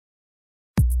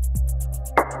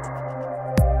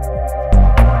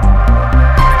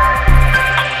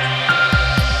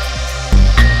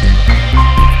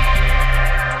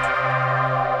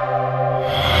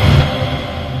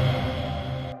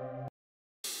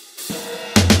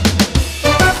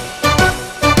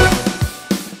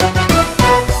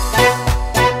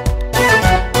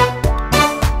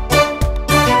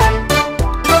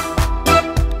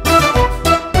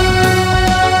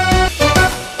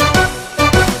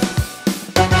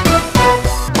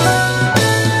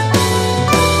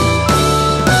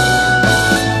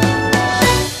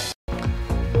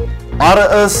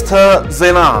አርእስተ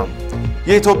ዜና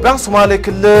የኢትዮጵያ ሶማሌ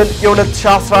ክልል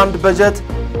የ2011 በጀት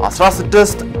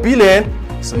 16 ቢሊዮን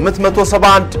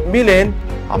 871 ሚሊዮን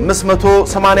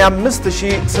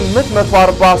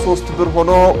 585843 ብር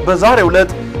ሆኖ በዛሬው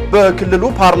ዕለት በክልሉ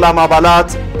ፓርላማ አባላት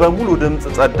በሙሉ ድምጽ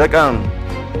ጸደቀ።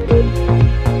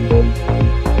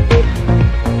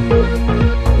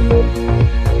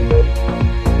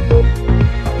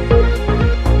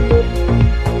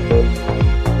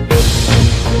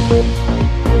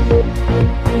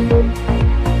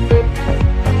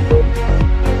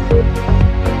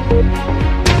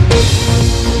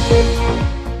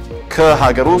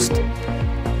 ከሀገር ውስጥ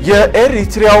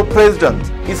የኤሪትሪያው ፕሬዝዳንት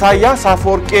ኢሳያስ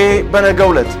አፈወርቂ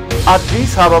በነገው ዕለት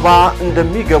አዲስ አበባ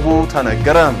እንደሚገቡ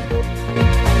ተነገረ።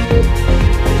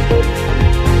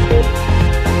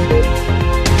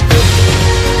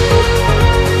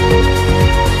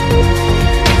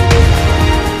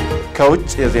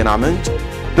 ከውጭ የዜና ምንጭ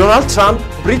ዶናልድ ትራምፕ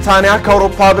ብሪታንያ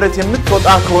ከአውሮፓ ህብረት የምትወጣ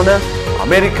ከሆነ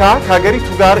አሜሪካ ከሀገሪቱ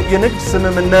ጋር የንግድ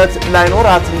ስምምነት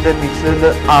ላይኖራት እንደሚችል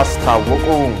አስታወቁ።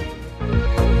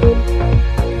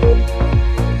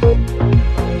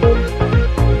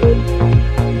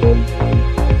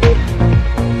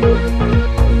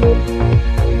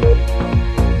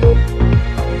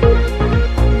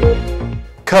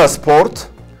 ከስፖርት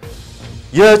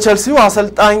የቼልሲው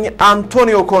አሰልጣኝ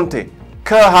አንቶኒዮ ኮንቴ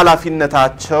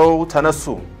ከኃላፊነታቸው ተነሱ።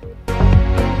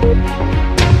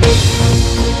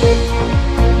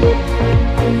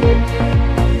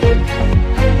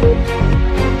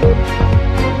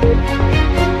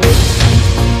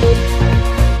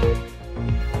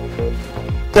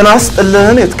 ጤና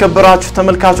ይስጥልን የተከበራችሁ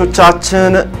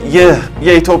ተመልካቾቻችን፣ ይህ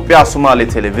የኢትዮጵያ ሶማሌ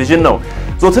ቴሌቪዥን ነው።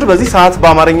 ዞትር በዚህ ሰዓት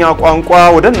በአማርኛ ቋንቋ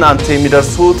ወደ እናንተ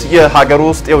የሚደርሱት የሀገር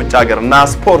ውስጥ የውጭ ሀገርና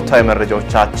ስፖርታዊ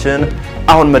መረጃዎቻችን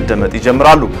አሁን መደመጥ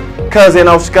ይጀምራሉ።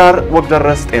 ከዜናዎች ጋር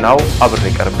ወግደረስ ጤናው አብሬ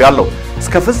ቀርቤያለሁ።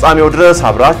 እስከ ፍጻሜው ድረስ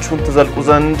አብራችሁን ተዘልቁ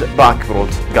ዘንድ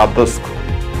በአክብሮት ጋበዝኩ።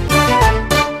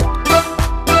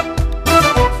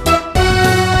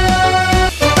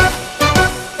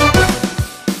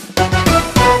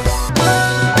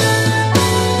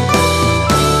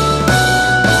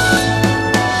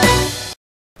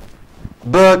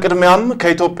 በቅድሚያም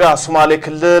ከኢትዮጵያ ሶማሌ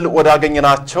ክልል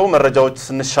ወዳገኘናቸው መረጃዎች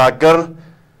ስንሻገር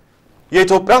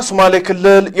የኢትዮጵያ ሶማሌ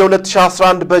ክልል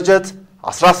የ2011 በጀት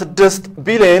 16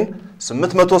 ቢሊዮን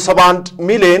 871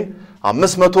 ሚሊዮን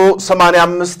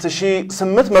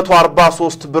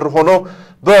 585843 ብር ሆኖ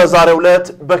በዛሬው ዕለት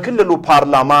በክልሉ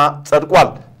ፓርላማ ጸድቋል።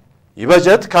 ይህ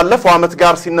በጀት ካለፈው ዓመት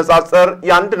ጋር ሲነጻጸር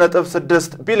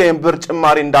የ1.6 ቢሊዮን ብር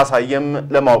ጭማሪ እንዳሳየም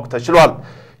ለማወቅ ተችሏል።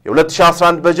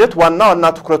 የ2011 በጀት ዋና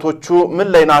ትኩረቶቹ ምን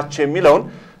ላይ ናቸው የሚለውን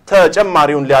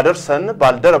ተጨማሪውን ሊያደርሰን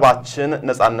ባልደረባችን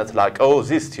ነጻነት ላቀው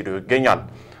እዚህ ስቱዲዮ ይገኛል።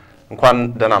 እንኳን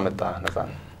ደህና መጣ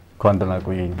ነጻነት። እንኳን ደህና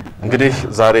ቆየኝ። እንግዲህ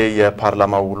ዛሬ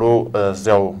የፓርላማው ውሎ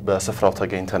እዚያው በስፍራው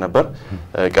ተገኝተ ነበር።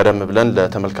 ቀደም ብለን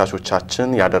ለተመልካቾቻችን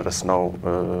ያደረስነው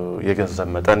የገንዘብ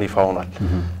መጠን ይፋ ሆኗል።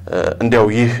 እንዲያው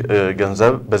ይህ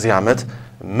ገንዘብ በዚህ ዓመት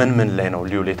ምን ላይ ነው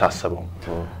ሊውል የታሰበው?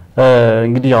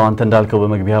 እንግዲህ ያው አንተ እንዳልከው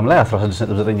በመግቢያም ላይ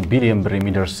 16.9 ቢሊዮን ብር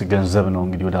የሚደርስ ገንዘብ ነው።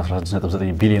 እንግዲህ ወደ 16.9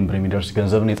 ቢሊዮን ብር የሚደርስ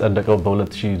ገንዘብ ነው የጸደቀው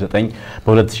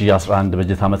በ2011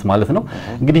 በጀት ዓመት ማለት ነው።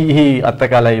 እንግዲህ ይሄ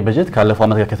አጠቃላይ በጀት ካለፈው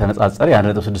ዓመት ጋር ከተነጻጸረ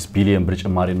የ1.6 ቢሊዮን ብር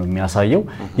ጭማሪ ነው የሚያሳየው።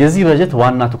 የዚህ በጀት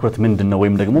ዋና ትኩረት ምንድነው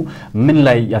ወይም ደግሞ ምን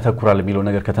ላይ ያተኩራል የሚለው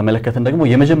ነገር ከተመለከትን ደግሞ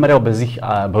የመጀመሪያው በዚህ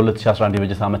በ2011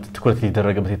 የበጀት ዓመት ትኩረት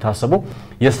ሊደረግበት የታሰበው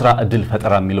የሥራ ዕድል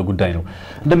ፈጠራ የሚለው ጉዳይ ነው።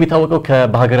 እንደሚታወቀው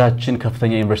በሀገራችን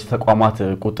ከፍተኛ ዩኒቨርሲቲ ተቋማት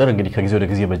ቁጥር እንግዲህ ከጊዜ ወደ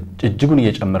ጊዜ እጅጉን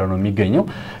እየጨመረ ነው የሚገኘው።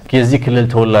 ከዚህ ክልል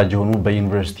ተወላጅ የሆኑ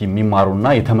በዩኒቨርሲቲ የሚማሩና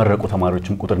የተመረቁ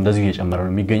ተማሪዎችም ቁጥር እንደዚህ እየጨመረ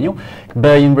ነው የሚገኘው።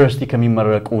 በዩኒቨርሲቲ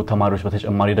ከሚመረቁ ተማሪዎች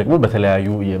በተጨማሪ ደግሞ በተለያዩ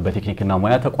በቴክኒክና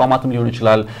ሙያ ተቋማትም ሊሆን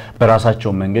ይችላል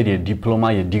በራሳቸው መንገድ የዲፕሎማ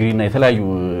የዲግሪና የተለያዩ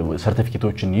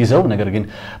ሰርቲፊኬቶችን ይዘው ነገር ግን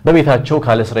በቤታቸው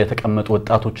ካለ ስራ የተቀመጡ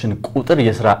ወጣቶችን ቁጥር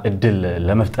የሥራ ዕድል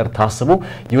ለመፍጠር ታስቦ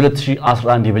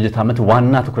የ2011 የበጀት ዓመት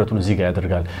ዋና ትኩረቱን እዚህ ጋር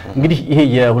ያደርጋል። እንግዲህ ይሄ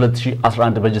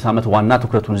የ2011 በጀት ዓመት ዋና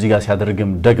ትኩረቱን እዚህ ጋር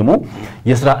ሲያደርግም ደግሞ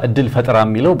የሥራ ዕድል ፈጠራ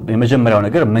የሚለው የመጀመሪያው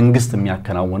ነገር መንግስት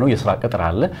የሚያከናውነው የሥራ ቅጥር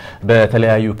አለ።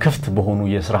 በተለያዩ ክፍት በሆኑ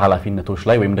የሥራ ኃላፊነቶች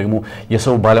ላይ ወይም ደግሞ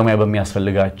የሰው ባለሙያ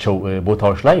በሚያስፈልጋቸው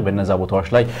ቦታዎች ላይ በእነዛ ቦታዎች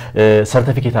ላይ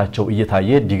ሰርቲፊኬታቸው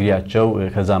እየታየ ዲግሪያቸው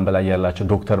ከዛም በላይ ያላቸው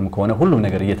ዶክተርም ከሆነ ሁሉም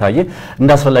ነገር እየታየ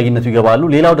እንዳስፈላጊነቱ ይገባሉ።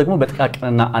 ሌላው ደግሞ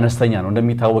በጥቃቅንና አነስተኛ ነው።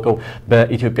 እንደሚታወቀው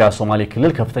በኢትዮጵያ ሶማሌ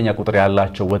ክልል ከፍተኛ ቁጥር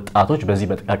ያላቸው ወጣቶች በዚህ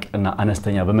በጥቃቅንና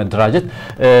አነስተኛ በመደራጀት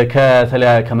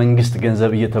ከመንግስት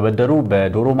ገንዘብ እየተበደሩ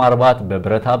በዶሮ ማርባት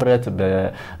በብረታ ብረት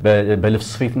በልብስ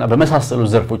ስፌትና በመሳሰሉ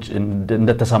ዘርፎች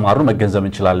እንደተሰማሩ መገንዘብ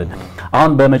እንችላለን።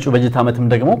 አሁን በመጪው በጀት ዓመትም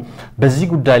ደግሞ በዚህ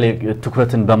ጉዳይ ላይ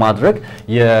ትኩረትን በማድረግ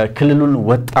የክልሉን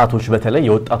ወጣቶች በተለይ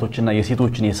የወጣቶችና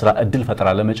የሴቶችን የሥራ ዕድል ፈጠራ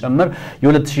ለመጨመር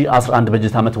የ2011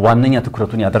 በጀት ዓመት ዋነኛ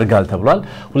ትኩረቱን ያደርጋል ተብሏል።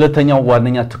 ሁለተኛው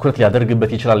ዋነኛ ትኩረት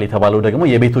ሊያደርግበት ይችላል የተባለው ደግሞ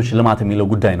የቤቶች ልማት የሚለው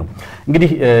ጉዳይ ነው።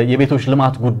 እንግዲህ የቤቶች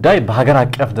ልማት ጉዳይ በሀገር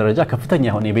አቀፍ ደረጃ ከፍተኛ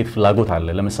የሆነ የቤት ፍላጎት አለ።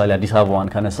 ለምሳሌ አዲስ አበባን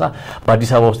ከነሳ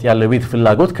በአዲስ አበባ ውስጥ ያለው የቤት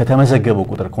ፍላጎት ከተመዘገበው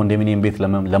ቁጥር ኮንዶሚኒየም ቤት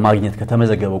ለማግኘት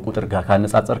ከተመዘገበው ቁጥር ጋር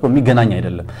ካነጻጸርከው የሚገናኝ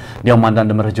አይደለም። እንዲያውም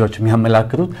አንዳንድ መረጃዎች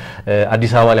የሚያመላክቱት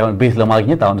አዲስ አበባ ላይ አሁን ቤት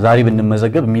ለማግኘት አሁን ዛሬ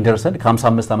ብንመዘገብ የሚደርሰን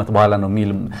ከ55 ዓመት በኋላ ነው የሚል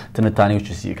ትንታኔዎች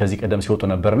ከዚህ ቀደም ሲወጡ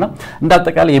ነበርና እንደ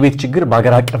አጠቃላይ የቤት ችግር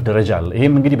በሀገር አቀፍ ደረጃ አለ።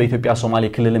 ይሄም እንግዲህ በኢትዮጵያ ሶማሌ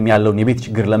ክልልም ያለውን የቤት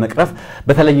ችግር ለመቅረፍ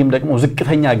በተለይም ደግሞ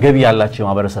ዝቅተኛ ገቢ ያላቸው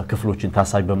የማህበረሰብ ክፍሎችን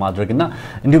ታሳቢ በማድረግና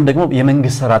እንዲሁም ደግሞ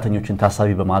የመንግስት ሰራተኞችን ታሳቢ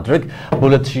በማድረግ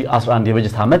በ2011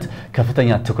 የበጀት ዓመት ከፍተኛ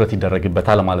ትኩረት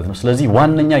ይደረግበታል ማለት ነው። ስለዚህ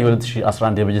ዋነኛ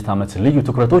የ2011 የበጀት ዓመት ልዩ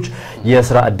ትኩረቶች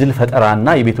የሥራ ዕድል ፈጠራና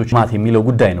የቤቶች ልማት የሚለው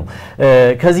ጉዳይ ነው።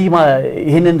 ከዚህ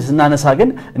ይሄንን ስናነሳ ግን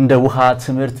እንደ ውሃ፣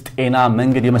 ትምህርት፣ ጤና፣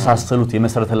 መንገድ የመሳሰሉት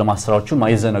የመሰረተ ልማት ስራዎችም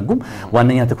አይዘነጉም።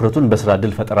 ዋነኛ ትኩረቱን በሥራ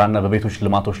ዕድል ፈጠራና በቤቶች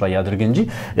ልማቶች ላይ ያድርግ እንጂ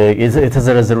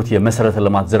የተዘረዘሩት የመሰረተ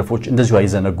ልማት ዘርፎች እንደዚሁ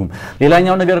አይዘነጉም።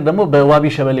 ሌላኛው ነገር ደግሞ በዋቢ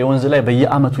ሸበሌ ወንዝ ላይ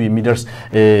በየአመቱ የሚደርስ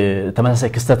ተመሳሳይ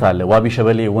ክስተት አለ። ዋቢ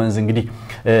ሸበሌ ወንዝ እንግዲህ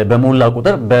በሞላ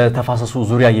ቁጥር በተፋሰሱ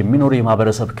ዙሪያ የሚኖሩ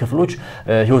የማህበረሰብ ክፍሎች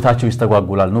ህይወታቸው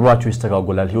ይስተጓጎላል፣ ኑሯቸው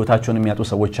ይስተጓጎላል፣ ህይወታቸውን የሚያጡ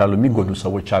ሰዎች አሉ፣ የሚጎዱ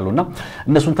ሰዎች አሉና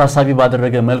እነሱን ታሳቢ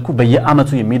ባደረገ መልኩ በየአመቱ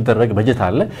የሚደረግ በጀት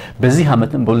አለ። በዚህ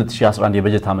አመትም በ2011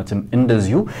 የበጀት አመትም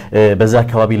እንደዚሁ በዛ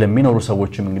አካባቢ ለሚኖሩ ሰዎችም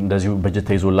እንደዚሁ በጀት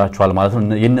ተይዞላቸዋል ማለት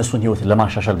ነው። የነሱን ህይወት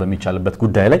ለማሻሻል በሚቻልበት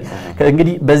ጉዳይ ላይ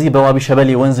እንግዲህ በዚህ በዋቢ ሸበሌ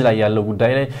ወንዝ ላይ ያለው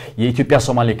ጉዳይ ላይ የኢትዮጵያ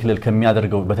ሶማሌ ክልል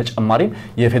ከሚያደርገው በተጨማሪ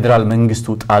የፌደራል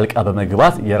መንግስቱ ጣልቃ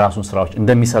በመግባት የራሱን ስራዎች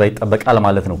እንደሚሰራ ይጠበቃል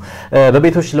ማለት ነው።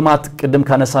 በቤቶች ልማት ቅድም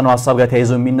ካነሳነው ሐሳብ ጋር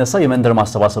ተያይዞ የሚነሳው የመንደር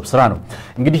ማሰባሰብ ስራ ነው።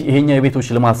 እንግዲህ ይሄኛው የቤቶች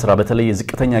ልማት ስራ በተለይ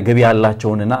ዝቅተኛ ገቢ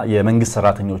ያላቸውንና የመንግስት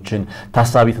ሰራተኞችን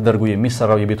ታሳቢ ተደርጎ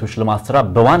የሚሰራው የቤቶች ልማት ስራ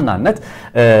በዋናነት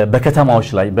በከተማዎች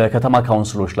ላይ በከተማ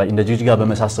ካውንስሎች ላይ እንደ ጂጂጋ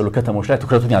በመሳሰሉ ከተሞች ላይ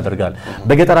ትኩረቱን ያደርጋል።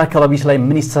 በገጠር አካባቢዎች ላይ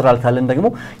ምን ይሰራል ካለን ደግሞ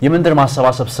የመንደር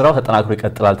ማሰባሰብ ስራው ተጠናክሮ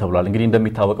ይቀጥላል ተብሏል። እንግዲህ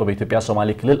እንደሚታወቀው በኢትዮጵያ ሶማሌ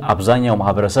ክልል አብዛኛው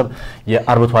ማህበረሰብ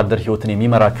የአርብቶ አደር ህይወትን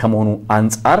የሚመራ ከመሆኑ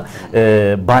አንፃር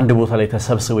በአንድ ቦታ ላይ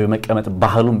ተሰብስቦ የመቀመጥ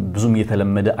ባህሉም ብዙም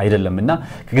እየተለመደ አይደለምና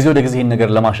ከጊዜ ወደ ጊዜ ይህን ነገር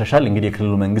ለማሻሻል እንግዲህ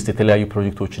የክልሉ መንግስት የተለያዩ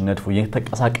ፕሮጀክቶችን ነድፎ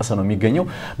እየተንቀሳቀሰ ነው የሚገኘው።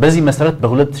 በዚህ መሰረት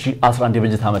በ2011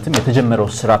 የበጀት ዓመትም የተጀመረው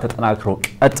ስራ ተጠናክሮ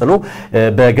ቀጥሎ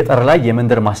በገጠር ላይ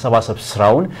የመንደር ማሰባሰብ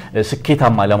ስራውን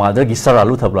ስኬታማ ለማድረግ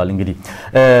ይሰራሉ ተብሏል። እንግዲህ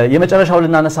የመጨረሻው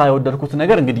ልናነሳ የወደድኩት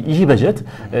ነገር እንግዲህ ይህ በጀት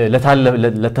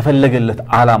ለተፈለገለት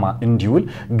ዓላማ እንዲውል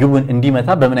ግቡን እንዲመታ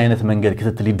በምን አይነት መንገድ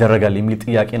ክትትል ይደረጋል የሚል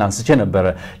ጥያቄን አንስቼ ነበር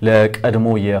ለቀድሞ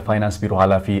የፋይናንስ ቢሮ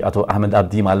ኃላፊ አቶ አህመድ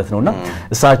አብዲ ማለት ነውና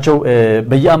እሳቸው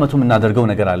በየአመቱ የምናደርገው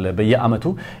ነገር አለ። በየአመቱ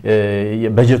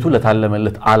በጀቱ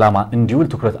ለታለመለት ዓላማ እንዲውል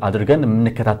ትኩረት አድርገን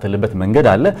የምንከታተልበት መንገድ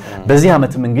አለ። በዚህ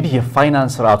አመትም እንግዲህ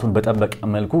የፋይናንስ ስርዓቱን በጠበቀ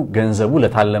መልኩ ገንዘቡ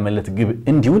ለታለመለት ግብ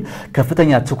እንዲውል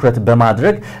ከፍተኛ ትኩረት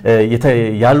በማድረግ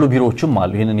ያሉ ቢሮዎችም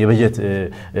አሉ። ይሄንን የበጀት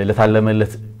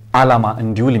ለታለመለት ዓላማ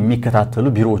እንዲውል የሚከታተሉ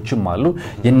ቢሮዎችም አሉ።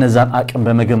 የነዛን አቅም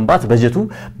በመገንባት በጀቱ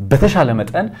በተሻለ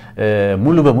መጠን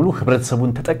ሙሉ በሙሉ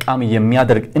ህብረተሰቡን ተጠቃሚ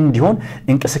የሚያደርግ እንዲሆን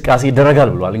እንቅስቃሴ ይደረጋል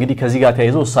ብለዋል። እንግዲህ ከዚህ ጋር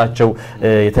ተያይዞ እሳቸው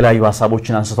የተለያዩ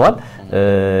ሐሳቦችን አንስተዋል።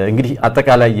 እንግዲህ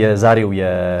አጠቃላይ የዛሬው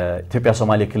የኢትዮጵያ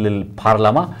ሶማሌ ክልል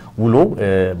ፓርላማ ውሎ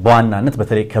በዋናነት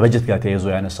በተለይ ከበጀት ጋር ተያይዞ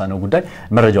ያነሳነው ጉዳይ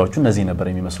መረጃዎቹ እነዚህ ነበር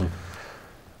የሚመስሉት።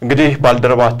 እንግዲህ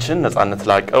ባልደረባችን ነጻነት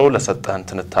ላቀው ለሰጠን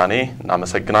ትንታኔ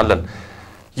እናመሰግናለን።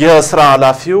 የስራ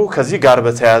ኃላፊው ከዚህ ጋር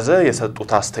በተያያዘ የሰጡት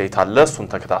አስተያየት አለ። እሱን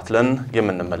ተከታትለን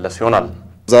የምንመለስ ይሆናል።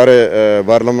 ዛሬ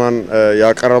ፓርላማን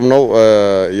ያቀረብነው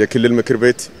የክልል ምክር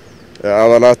ቤት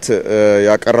አባላት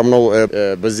ያቀረብነው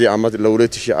በዚህ አመት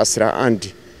ለ2011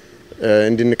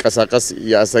 እንድንቀሳቀስ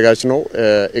ያዘጋጅነው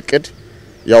እቅድ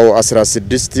ያው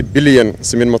 16 ቢሊዮን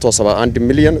 871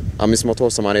 ሚሊዮን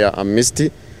 585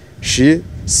 ሺህ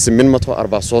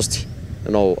 843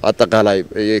 ነው አጠቃላይ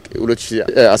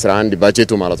 2011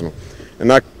 ባጀቱ ማለት ነው።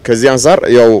 እና ከዚህ አንፃር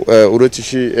ያው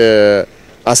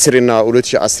 2010 እና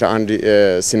 2011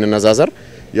 ሲነዛዘር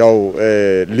ያው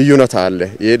ልዩነት አለ።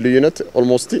 ይሄ ልዩነት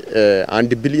ኦልሞስት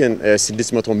 1 ቢሊዮን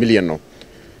 600 ሚሊዮን ነው።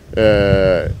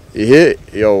 ይሄ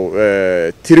ያው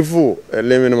ትርፉ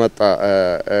ለምን መጣ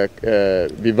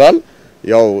ቢባል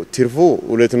ያው ትርፉ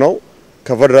ሁለት ነው።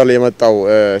 ከፌደራል የመጣው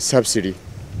ሰብሲዲ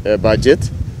ባጀት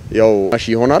ያው ማሽ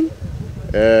ይሆናል።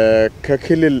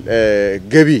 ከክልል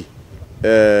ገቢ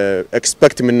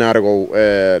ኤክስፔክት ምናደርገው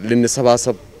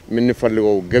ልንሰባሰብ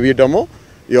ምንፈልገው ገቢ ደግሞ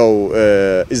ያው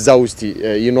እዛ ውስጥ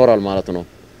ይኖራል ማለት ነው።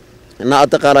 እና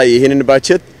አጠቃላይ ይሄንን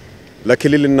ባጀት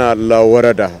ለክልልና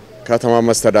ለወረዳ ከተማ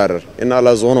መስተዳደር እና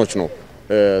ለዞኖች ነው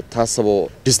ታስቦ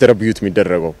ዲስትሪቢዩት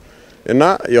የሚደረገው እና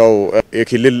ያው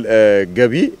የክልል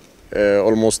ገቢ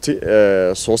ኦልሞስት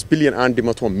 3 ቢሊዮን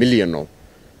 100 ሚሊዮን ነው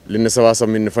ልንሰባሰብ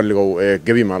የምንፈልገው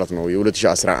ገቢ ማለት ነው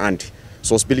የ2011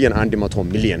 3 ቢሊዮን 100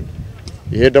 ሚሊዮን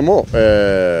ይሄ ደግሞ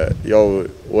ያው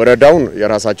ወረዳውን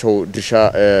የራሳቸው ድርሻ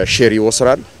ሼር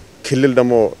ይወስራል ክልል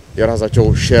ደግሞ የራሳቸው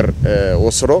ሼር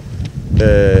ወስሮ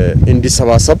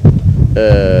እንዲሰባሰብ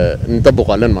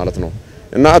እንጠብቃለን ማለት ነው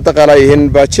እና አጠቃላይ ይሄን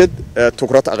ባጀት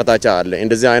ትኩረት አቅጣጫ አለ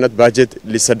እንደዚህ አይነት ባጀት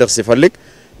ሊሰደቅ ሲፈልግ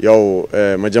ያው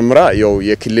መጀመሪያ ያው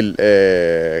የክልል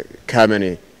ካመኔ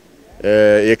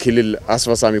የክልል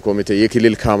አስፈጻሚ ኮሚቴ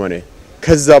የክልል ካመኔ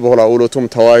ከዛ በኋላ ሁለቱም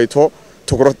ተዋይቶ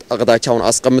ትኩረት አቅጣጫውን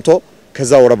አስቀምጦ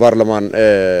ከዛ ወደ ፓርላማን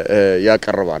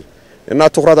ያቀርባል እና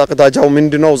ትኩረት አቅጣጫው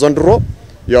ምንድነው ዘንድሮ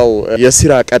ያው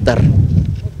የስራ ቀጠር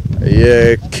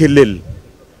የክልል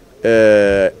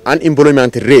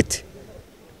unemployment rate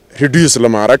reduce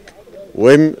ለማድረግ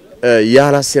ወይም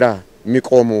ያለ ስራ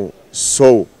የሚቆሙ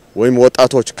ሰው ወይም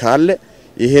ወጣቶች ካለ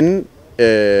ይሄን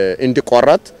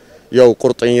እንዲቋረጥ ያው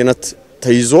ቁርጠኝነት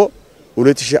ተይዞ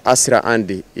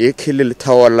 2011 የክልል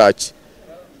ተወላጅ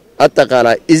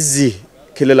አጠቃላይ እዚህ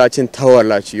ክልላችን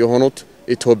ተወላጅ የሆኑት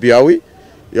ኢትዮጵያዊ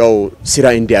ያው ስራ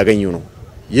እንዲያገኙ ነው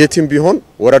የትም ቢሆን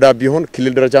ወረዳ ቢሆን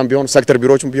ክልል ደረጃም ቢሆን ሴክተር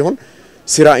ቢሮዎችም ቢሆን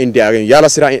ስራ እንዲያገኙ ያለ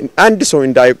ስራ አንድ ሰው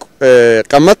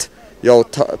እንዳይቀመጥ ያው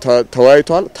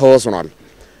ተወያይቷል ተወስኗል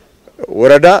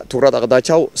ወረዳ ትኩረት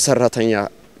አቅጣጫው ሰራተኛ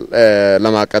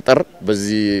ለማቀጠር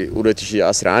በዚህ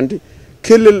 2011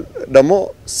 ክልል ደግሞ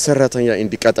ሰራተኛ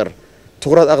እንዲቀጠር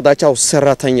ትኩረት አቅጣጫው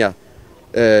ሰራተኛ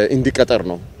እንዲቀጠር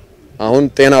ነው አሁን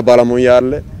ጤና ባለሙያ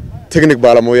አለ ቴክኒክ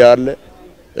ባለሙያ አለ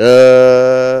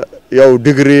ያው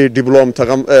ዲግሪ ዲፕሎም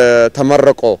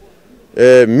ተመረቆ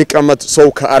የሚቀመጥ ሰው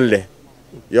ካለ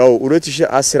ያው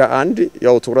 2011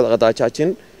 ያው ትኩረት አቅጣጫችን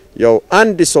ያው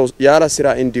አንድ ሰው ያለ ስራ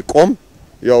እንዲቆም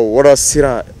ያው ወደ ስራ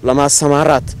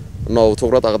ለማሰማራት ነው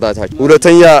ትኩረት አቅጣጫችን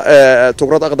ሁለተኛ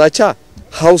ትኩረት አቅጣጫ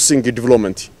ሃውሲንግ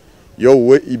ዲቨሎፕመንት ያው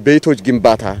ቤቶች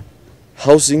ግንባታ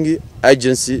ሃውሲንግ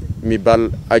ኤጀንሲ የሚባል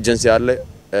ኤጀንሲ አለ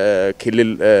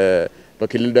ክልል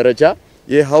በክልል ደረጃ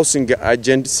የሃውሲንግ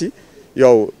ኤጀንሲ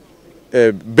ያው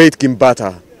ቤት ግንባታ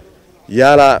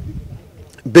ያላ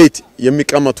ቤት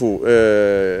የሚቀመጡ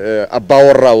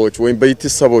አባወራዎች ወይም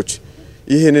ቤተሰቦች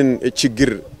ይሄንን ችግር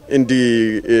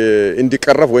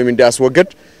እንዲቀረፍ ወይም እንዲያስወገድ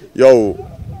ያው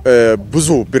ብዙ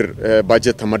ብር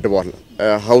ባጀት ተመድቧል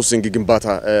ሃውሲንግ ግንባታ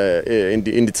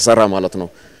እንዲተሰራ ማለት ነው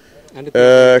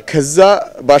ከዛ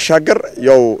ባሻገር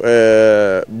ያው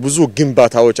ብዙ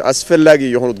ግንባታዎች አስፈላጊ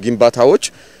የሆኑት ግንባታዎች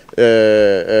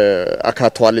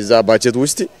አካቷል እዛ ባጀት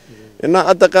ውስጥ እና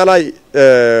አጠቃላይ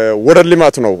ወረድ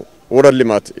ልማት ነው ወረድ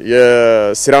ልማት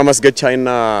የስራ መስገቻና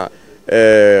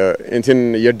እንትን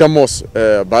የደሞስ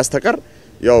ባስተቀር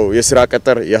ያው የስራ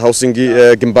ቀጠር የሃውሲንግ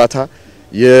ግንባታ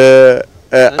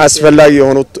የአስፈላጊ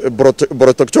የሆኑት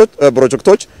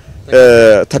ፕሮጀክቶች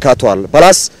ተካቷል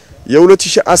ባላስ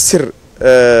የ2010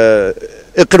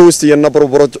 እቅድ ውስጥ የነበሩ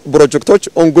ፕሮጀክቶች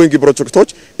ኦንጎይንግ ፕሮጀክቶች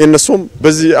እነሱም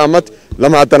በዚህ አመት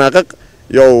ለማጠናቀቅ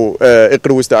ያው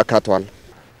እቅድ ውስጥ አካቷል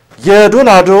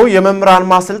የዶላዶ የመምራን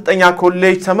ማሰልጠኛ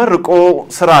ኮሌጅ ተመርቆ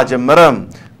ስራ ጀመረ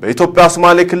በኢትዮጵያ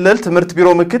ሶማሌ ክልል ትምህርት ቢሮ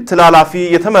ምክትል ኃላፊ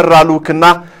የተመራ ልኡክና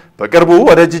በቅርቡ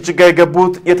ወደ ጅጅጋ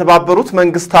የገቡት የተባበሩት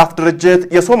መንግስታት ድርጅት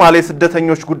የሶማሌ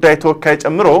ስደተኞች ጉዳይ ተወካይ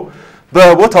ጨምሮ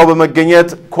በቦታው በመገኘት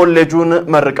ኮሌጁን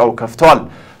መርቀው ከፍተዋል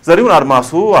ዘሪሁን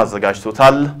አድማሱ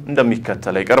አዘጋጅቶታል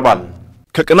እንደሚከተለው ይቀርባል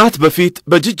ከቀናት በፊት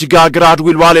በጅጅጋ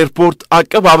ግራድዊል ዋል ኤርፖርት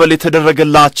አቀባበል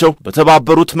የተደረገላቸው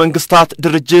በተባበሩት መንግስታት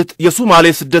ድርጅት የሶማሌ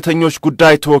ስደተኞች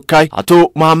ጉዳይ ተወካይ አቶ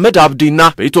መሐመድ አብዲና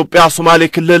በኢትዮጵያ ሶማሌ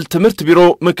ክልል ትምህርት ቢሮ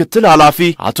ምክትል ኃላፊ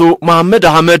አቶ መሐመድ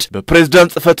አህመድ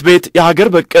በፕሬዝዳንት ጽፈት ቤት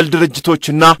የሀገር በቀል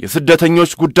ድርጅቶችና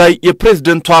የስደተኞች ጉዳይ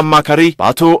የፕሬዝዳንቱ አማካሪ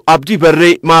በአቶ አብዲ በሬ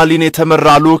ማሊን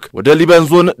የተመራ ልኡክ ወደ ሊበን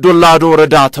ዞን ዶላዶ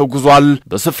ወረዳ ተጉዟል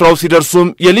በስፍራው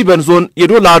ሲደርሱም የሊበን ዞን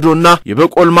የዶላዶና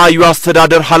የበቆልማዩ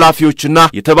አስተዳደር ኃላፊዎችና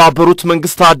የተባበሩት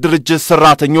መንግስታት ድርጅት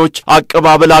ሰራተኞች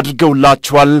አቀባበል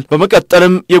አድርገውላቸዋል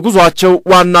በመቀጠልም የጉዟቸው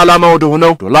ዋና ዓላማ ወደ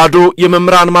ሆነው ዶላዶ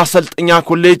የመምራን ማሰልጠኛ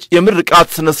ኮሌጅ የምርቃት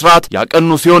ስነ ስርዓት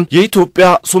ያቀኑ ሲሆን የኢትዮጵያ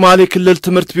ሶማሌ ክልል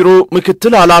ትምህርት ቢሮ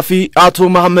ምክትል ኃላፊ አቶ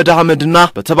መሐመድ አህመድና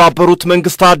በተባበሩት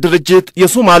መንግስታት ድርጅት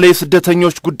የሶማሌ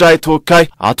ስደተኞች ጉዳይ ተወካይ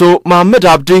አቶ መሐመድ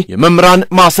አብዲ የመምራን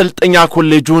ማሰልጠኛ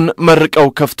ኮሌጁን መርቀው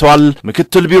ከፍተዋል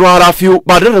ምክትል ቢሮ ኃላፊው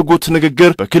ባደረጉት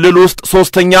ንግግር በክልል ውስጥ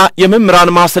ሶስተኛ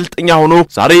የመምራን ማሰልጠኛ ሆኖ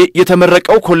ዛሬ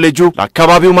የተመረቀው ኮሌጁ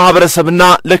ለአካባቢው ማህበረሰብና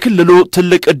ለክልሉ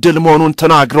ትልቅ እድል መሆኑን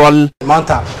ተናግረዋል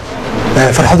ማንታ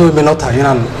فرحدو بنوتها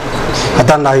هنا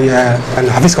هدان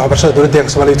حفيزك وحبرشده دولة ديانك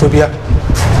سوماليا إثيوبيا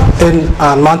إن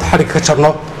ما أنت حركة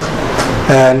كشرنا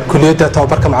كلية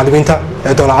توبرك معلمينتا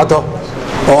دولة عضو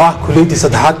أو كلية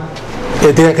صدحات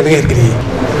دينا كليه الجديد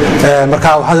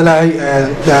مركا وهذا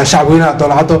لا شعبنا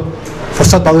دولة عضو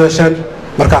فرصة بعض الأشياء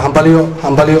مركا همبليو.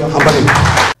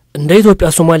 እንደ ኢትዮጵያ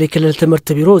ሶማሌ ክልል ትምህርት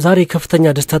ቢሮ ዛሬ ከፍተኛ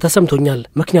ደስታ ተሰምቶኛል።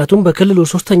 ምክንያቱም በክልሉ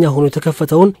ሶስተኛ ሆኖ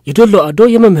የተከፈተውን የዶሎ አዶ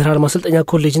የመምህራን ማሰልጠኛ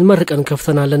ኮሌጅን መርቀን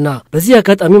ከፍተናልና በዚህ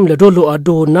አጋጣሚም ለዶሎ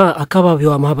አዶና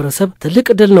አካባቢዋ ማህበረሰብ ትልቅ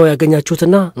ድል ነው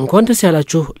ያገኛችሁትና እንኳን ደስ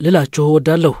ያላችሁ ልላችሁ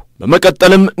እወዳለሁ።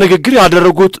 በመቀጠልም ንግግር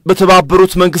ያደረጉት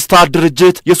በተባበሩት መንግስታት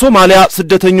ድርጅት የሶማሊያ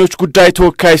ስደተኞች ጉዳይ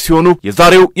ተወካይ ሲሆኑ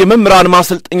የዛሬው የመምህራን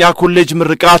ማሰልጠኛ ኮሌጅ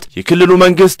ምርቃት የክልሉ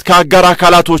መንግስት ከአጋር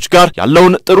አካላቶች ጋር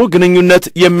ያለውን ጥሩ ግንኙነት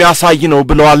የሚያሳይ ነው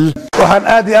ብለዋል። waxaan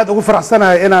aad iyo aad ugu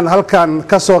faraxsanahay inaan halkan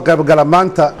ka soo qayb gala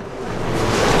maanta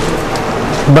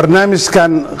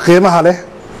barnaamijkan qiimaha leh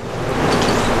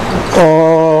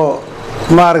oo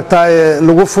maaragtay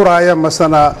lagu furaayo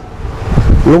masana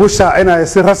lagu shaacinayo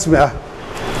si rasmi ah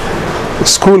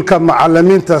iskuulka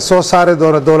macallimiinta soo saari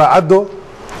doona dowlad caddo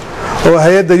oo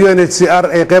hay'adda UNHCR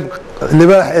ay qayb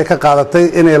libaax ay ka qaadatay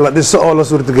inay la dhiso oo la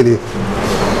suurtageliyo.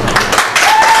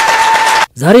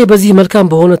 ዛሬ በዚህ መልካም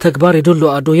በሆነ ተግባር የዶሎ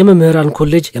አዶ የመምህራን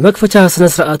ኮሌጅ የመክፈቻ ስነ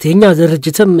ስርዓት የኛ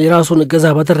ድርጅትም የራሱን እገዛ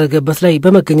ባደረገበት ላይ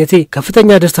በመገኘቴ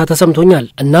ከፍተኛ ደስታ ተሰምቶኛል።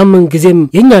 እናም ጊዜም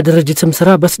የኛ ድርጅትም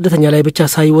ስራ በስደተኛ ላይ ብቻ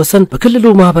ሳይወሰን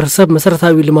በክልሉ ማህበረሰብ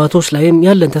መሰረታዊ ልማቶች ላይም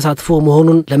ያለን ተሳትፎ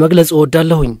መሆኑን ለመግለጽ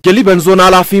እወዳለሁኝ። የሊበን ዞን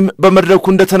ኃላፊም በመድረኩ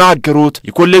እንደተናገሩት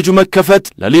የኮሌጁ መከፈት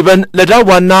ለሊበን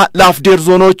ለዳዋና ለአፍዴር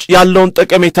ዞኖች ያለውን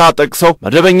ጠቀሜታ ጠቅሰው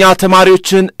መደበኛ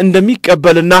ተማሪዎችን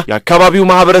እንደሚቀበልና የአካባቢው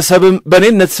ማህበረሰብም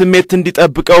በኔነት ስሜት እንዲጠብቀው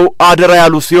አደራ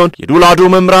ያሉ ሲሆን የዶላዶ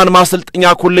መምህራን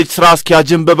ማሰልጠኛ ኮሌጅ ስራ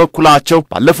አስኪያጅም በበኩላቸው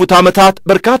ባለፉት ዓመታት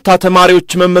በርካታ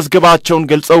ተማሪዎች መመዝገባቸውን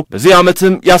ገልጸው በዚህ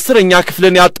ዓመትም የ10ኛ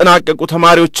ክፍልን ያጠናቀቁ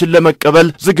ተማሪዎችን ለመቀበል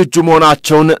ዝግጁ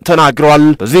መሆናቸውን ተናግረዋል።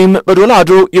 በዚህም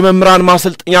በዶላዶ የመምህራን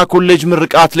ማሰልጠኛ ኮሌጅ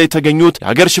ምርቃት ላይ የተገኙት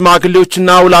የሀገር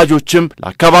ሽማግሌዎችና ወላጆችም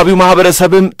ለአካባቢው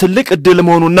ማህበረሰብም ትልቅ ዕድል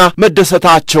መሆኑና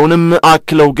መደሰታቸውንም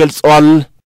አክለው ገልጸዋል።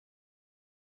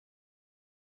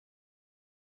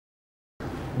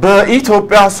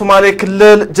 በኢትዮጵያ ሶማሌ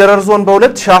ክልል ጀረር ዞን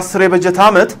በ2010 የበጀት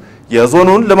ዓመት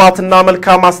የዞኑን ልማትና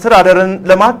መልካም አስተዳደርን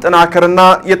ለማጠናከርና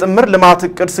የጥምር ልማት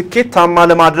እቅድ ስኬታማ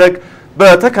ለማድረግ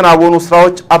በተከናወኑ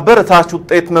ስራዎች አበረታች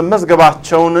ውጤት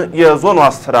መመዝገባቸውን የዞኑ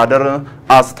አስተዳደር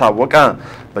አስታወቀ።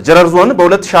 በጀረር ዞን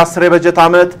በ2010 የበጀት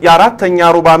ዓመት የአራተኛ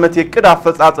ሩብ ዓመት የእቅድ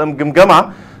አፈጻጸም ግምገማ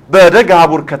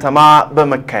በደጋቡር ከተማ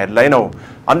በመካሄድ ላይ ነው።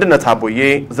 አንድነት አቦዬ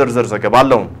ዝርዝር ዘገባ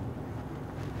አለው።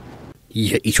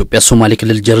 የኢትዮጵያ ሶማሌ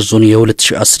ክልል ጀረር ዞን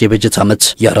የ2010 የበጀት ዓመት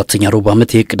የአራተኛ ሩብ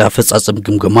ዓመት የእቅድ አፈጻጸም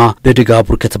ግምገማ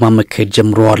በደጋቡር ከተማ መካሄድ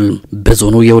ጀምሯል።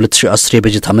 በዞኑ የ2010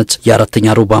 የበጀት ዓመት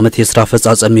የአራተኛ ሩብ ዓመት የሥራ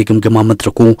አፈጻጸም የግምገማ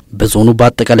መድረኩ በዞኑ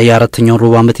በአጠቃላይ የአራተኛው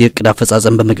ሩብ ዓመት የእቅድ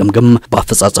አፈጻጸም በመገምገም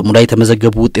በአፈጻጸሙ ላይ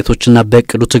የተመዘገቡ ውጤቶችና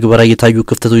በእቅዱ ትግበራ የታዩ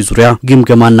ክፍተቶች ዙሪያ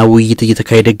ግምገማና ውይይት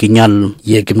እየተካሄደ ይገኛል።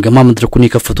 የግምገማ መድረኩን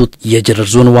የከፈቱት የጀረር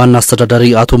ዞን ዋና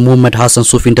አስተዳዳሪ አቶ መሐመድ ሐሰን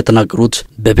ሱፊ እንደተናገሩት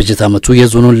በበጀት ዓመቱ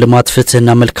የዞኑን ልማት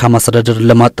ፍትህና መልካም አስተዳደር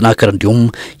ለማጠናከር እንዲሁም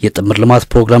የጥምር ልማት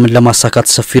ፕሮግራምን ለማሳካት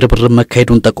ሰፊ ርብርብ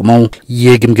መካሄዱን ጠቁመው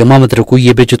የግምገማ መድረኩ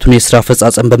የበጀቱን የሥራ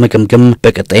አፈጻጸም በመገምገም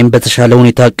በቀጣይም በተሻለ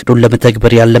ሁኔታ እቅዱን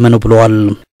ለመተግበር ያለመ ነው ብለዋል።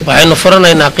 waxaynu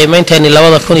furanaynaa qiimeynteeni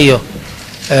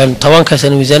 2010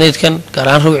 sano miisaaniyadkan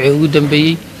gaaraan ruuci ugu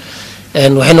dambeeyay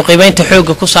waxaynu qiimeynta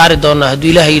xooga ku saari doonaa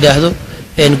haddii Ilaahay yiraahdo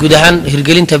guud ahaan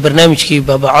hirgelinta barnaamijkii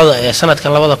baabacada ee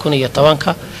sanadkan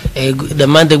 2010 ee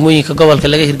dhammaan degmooyinka gobolka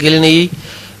laga hirgelinayay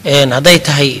haday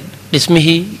tahay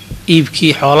dhismihii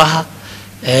iibkii xoolaha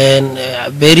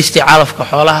beeristii calafka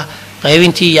xoolaha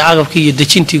qaybintii iyo agabkii iyo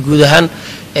dejintii guud ahaan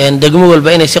degmo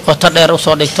walba inay si qoto dheer u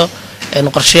soo dhigto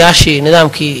qorshayaashii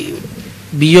nidaamkii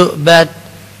biyo baad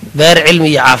beer cilmi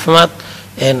iyo caafimaad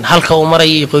halka uu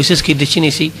marayay qoysaskii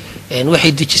dejinaysay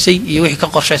wixii dejisay iyo wixii ka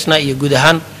qorshaysnaa iyo guud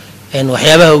ahaan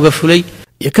waxyaabaha uga fulay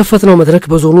የከፈትነው መድረክ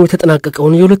በዞኑ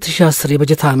የተጠናቀቀውን የ2010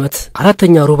 የበጀት ዓመት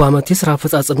አራተኛ ሩብ ዓመት የሥራ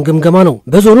አፈጻጸም ግምገማ ነው።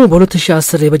 በዞኑ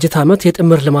በ2010 የበጀት ዓመት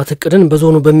የጥምር ልማት እቅድን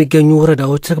በዞኑ በሚገኙ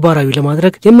ወረዳዎች ተግባራዊ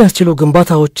ለማድረግ የሚያስችሉ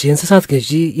ግንባታዎች፣ የእንስሳት ገዢ፣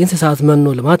 የእንስሳት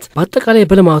መኖ ልማት፣ በአጠቃላይ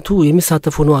በልማቱ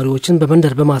የሚሳተፉ ነዋሪዎችን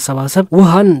በመንደር በማሰባሰብ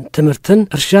ውሃን፣ ትምህርትን፣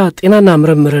 እርሻ፣ ጤናና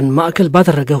ምርምርን ማዕከል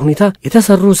ባደረገ ሁኔታ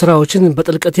የተሰሩ ስራዎችን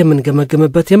በጥልቀት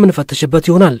የምንገመግምበት የምንፈትሽበት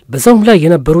ይሆናል። በዛውም ላይ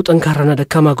የነበሩ ጠንካራና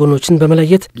ደካማ ጎኖችን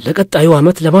በመለየት ለቀጣዩ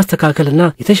ዓመት ለማስተካከልና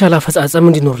የተሻለ አፈጻጸም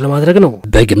እንዲኖር ለማድረግ ነው።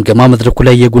 በግምገማ መድረኩ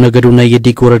ላይ የጉነገዱና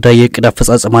የዲግ ወረዳ የቅድ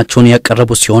አፈጻጸማቸውን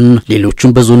ያቀረቡ ሲሆን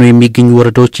ሌሎችም በዞኑ የሚገኙ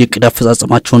ወረዳዎች የቅድ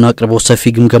አፈጻጸማቸውን አቅርበው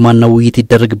ሰፊ ግምገማና ውይይት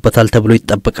ይደረግበታል ተብሎ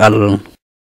ይጠበቃል።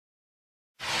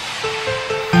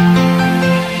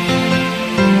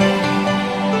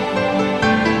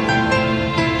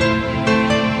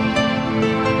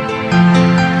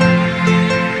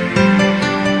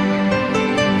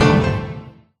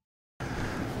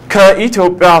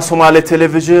 ከኢትዮጵያ ሶማሌ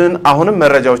ቴሌቪዥን አሁንም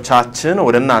መረጃዎቻችን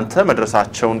ወደ እናንተ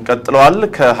መድረሳቸውን ቀጥለዋል።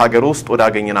 ከሀገር ውስጥ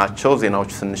ወዳገኘናቸው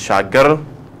ዜናዎች ስንሻገር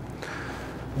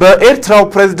በኤርትራው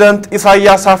ፕሬዝዳንት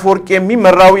ኢሳያስ አፈወርቂ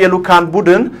የሚመራው የልኡካን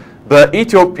ቡድን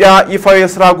በኢትዮጵያ ይፋዊ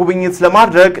የሥራ ጉብኝት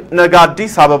ለማድረግ ነገ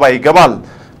አዲስ አበባ ይገባል።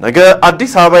 ነገ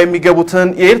አዲስ አበባ የሚገቡትን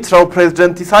የኤርትራው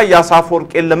ፕሬዝዳንት ኢሳያስ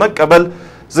አፈወርቂን ለመቀበል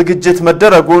ዝግጅት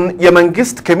መደረጉን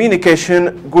የመንግስት ኮሚኒኬሽን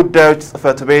ጉዳዮች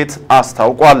ጽሕፈት ቤት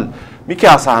አስታውቋል።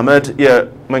 ሚኪያስ አህመድ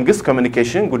የመንግስት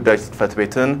ኮሚኒኬሽን ጉዳዮች ጽሕፈት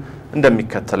ቤትን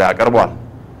እንደሚከተለው ያቀርባል።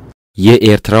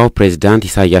 የኤርትራው ፕሬዝዳንት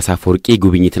ኢሳያስ አፈወርቂ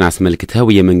ጉብኝትን አስመልክተው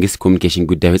የመንግስት ኮሚኒኬሽን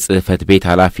ጉዳዮች ጽሕፈት ቤት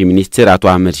ኃላፊ ሚኒስትር አቶ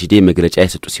አህመድ ሺዴ መግለጫ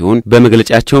የሰጡ ሲሆን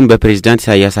በመግለጫቸውም በፕሬዝዳንት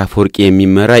ኢሳያስ አፈወርቂ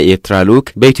የሚመራ የኤርትራ ልኡክ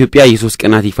በኢትዮጵያ የ3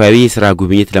 ቀናት ይፋዊ የሥራ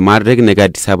ጉብኝት ለማድረግ ነገ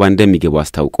አዲስ አበባ እንደሚገቡ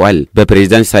አስታውቀዋል።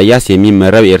 በፕሬዝዳንት ኢሳያስ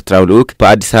የሚመራው የኤርትራው ልኡክ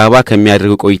በአዲስ አበባ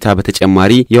ከሚያደርገው ቆይታ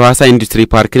በተጨማሪ የሐዋሳ ኢንዱስትሪ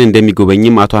ፓርክን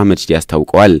እንደሚጎበኝም አቶ አህመድ ሺዴ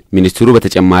አስታውቀዋል። ሚኒስትሩ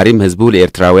በተጨማሪም ህዝቡ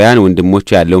ለኤርትራውያን ወንድሞቹ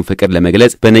ያለውን ፍቅር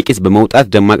ለመግለጽ በነቂስ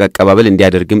በመውጣት ደማቅ አቀባበል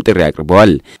እንዲያደርግም ጥሪ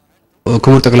ያቀርበዋል።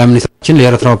 ክቡር ጠቅላይ ሚኒስትራችን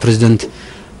ለኤርትራው ፕሬዝዳንት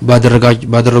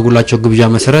ባደረጉላቸው ግብዣ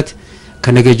መሰረት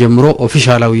ከነገ ጀምሮ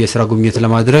ኦፊሻላዊ የሥራ ጉብኝት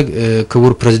ለማድረግ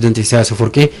ክቡር ፕሬዝዳንት ኢሳያስ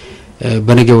አፈወርቂ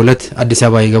በነገው ዕለት አዲስ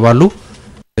አበባ ይገባሉ።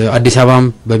 አዲስ አበባም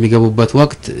በሚገቡበት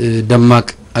ወቅት ደማቅ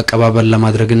አቀባበል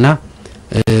ለማድረግና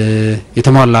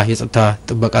የተሟላ የጸጥታ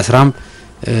ጥበቃ ስራም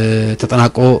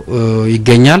ተጠናቆ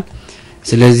ይገኛል።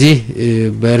 ስለዚህ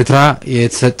በኤርትራ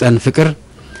የተሰጠን ፍቅር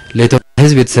ለኢትዮጵያ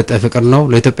ህዝብ የተሰጠ ፍቅር ነው።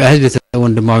 ለኢትዮጵያ ህዝብ የተሰጠ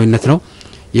ወንድማዊነት ነው።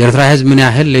 የኤርትራ ህዝብ ምን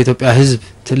ያህል ለኢትዮጵያ ህዝብ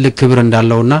ትልቅ ክብር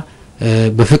እንዳለውና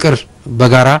በፍቅር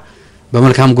በጋራ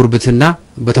በመልካም ጉርብትና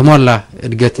በተሟላ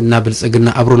እድገትና ብልጽግና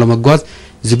አብሮ ለመጓዝ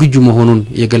ዝግጁ መሆኑን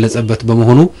የገለጸበት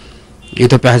በመሆኑ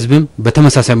የኢትዮጵያ ህዝብም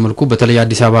በተመሳሳይ መልኩ በተለይ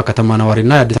አዲስ አበባ ከተማ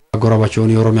ነዋሪና አዲስ አበባ ጎራባች የሆኑ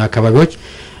የኦሮሚያ አካባቢዎች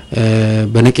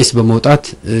በነቂስ በመውጣት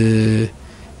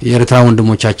የኤርትራ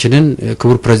ወንድሞቻችንን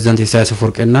ክቡር ፕሬዝዳንት ኢሳያስ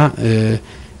አፈወርቂና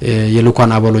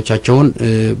የልኡካን አባሎቻቸውን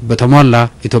በተሟላ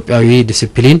ኢትዮጵያዊ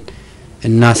ዲሲፕሊን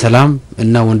እና ሰላም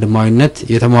እና ወንድማዊነት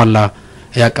የተሟላ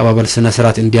ያቀባበል ስነ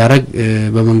ስርዓት እንዲያረግ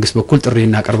በመንግስት በኩል ጥሪ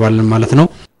እናቀርባለን ማለት ነው።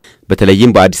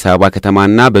 በተለይም በአዲስ አበባ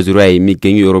ከተማና በዙሪያ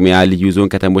የሚገኙ የኦሮሚያ ልዩ ዞን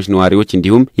ከተሞች ነዋሪዎች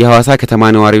እንዲሁም የሐዋሳ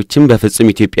ከተማ ነዋሪዎችም በፍጹም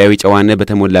ኢትዮጵያዊ ጨዋነት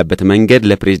በተሞላበት መንገድ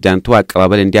ለፕሬዝዳንቱ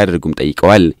አቀባበል እንዲያደርጉም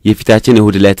ጠይቀዋል። የፊታችን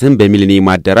እሁድ ዕለትም በሚሊኒየም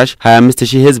አዳራሽ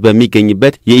 25000 ህዝብ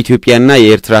በሚገኝበት የኢትዮጵያና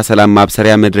የኤርትራ ሰላም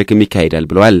ማብሰሪያ መድረክም ይካሄዳል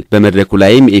ብለዋል። በመድረኩ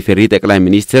ላይም የኢፌዴሪ ጠቅላይ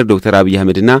ሚኒስትር ዶክተር አብይ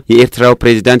አህመድና የኤርትራው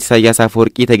ፕሬዝዳንት ኢሳያስ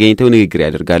አፈወርቂ ተገኝተው ንግግር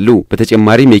ያደርጋሉ።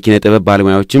 በተጨማሪም የኪነ ጥበብ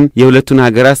ባለሙያዎችም የሁለቱን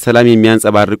ሀገራት ሰላም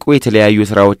የሚያንጸባርቁ የተለያዩ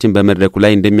ስራዎችን በመድረኩ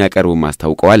ላይ እንደሚያቀርቡ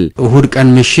ማስታውቀዋል። እሁድ ቀን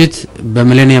ምሽት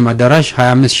በሚሊኒየም አዳራሽ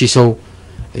 25000 ሰው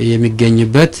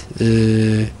የሚገኝበት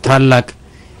ታላቅ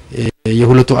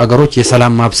የሁለቱ አገሮች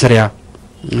የሰላም ማብሰሪያ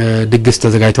ድግስ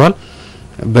ተዘጋጅቷል።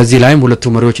 በዚህ ላይም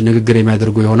ሁለቱ መሪዎች ንግግር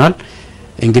የሚያደርጉ ይሆናል።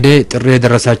 እንግዲህ ጥሪ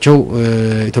የደረሳቸው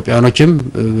ኢትዮጵያውያኖችም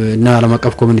እና ዓለም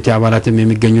አቀፍ ኮሚኒቲ አባላትም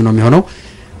የሚገኙ ነው የሚሆነው።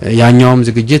 ያኛውም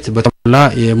ዝግጅት በተሟላ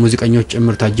የሙዚቀኞች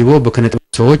ጭምር ታጅቦ በኪነ ጥበብ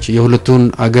ሰዎች የሁለቱን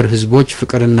አገር ህዝቦች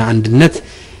ፍቅርና አንድነት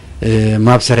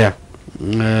ማብሰሪያ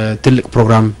ትልቅ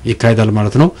ፕሮግራም ይካሄዳል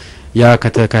ማለት ነው። ያ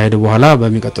ከተካሄደ በኋላ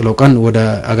በሚቀጥለው ቀን ወደ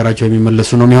አገራቸው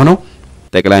የሚመለሱ ነው የሚሆነው።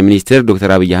 ጠቅላይ ሚኒስትር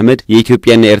ዶክተር አብይ አህመድ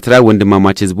የኢትዮጵያና ኤርትራ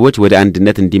ወንድማማች ህዝቦች ወደ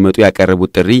አንድነት እንዲመጡ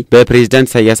ያቀረቡት ጥሪ በፕሬዝዳንት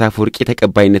ኢሳያስ አፈወርቂ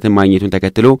ተቀባይነትን ማግኘቱን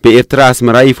ተከትሎ በኤርትራ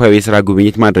አስመራ ይፋዊ የሥራ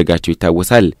ጉብኝት ማድረጋቸው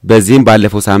ይታወሳል። በዚህም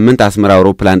ባለፈው ሳምንት አስመራ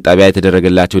አውሮፕላን ጣቢያ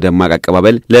የተደረገላቸው ደማቅ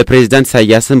አቀባበል ለፕሬዝዳንት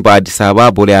ኢሳያስም በአዲስ አበባ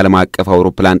ቦሌ ዓለም አቀፍ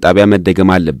አውሮፕላን ጣቢያ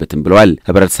መደገም አለበትም ብለዋል።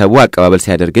 ህብረተሰቡ አቀባበል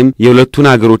ሲያደርግም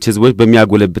የሁለቱን ሀገሮች ህዝቦች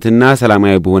በሚያጎለብትና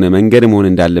ሰላማዊ በሆነ መንገድ መሆን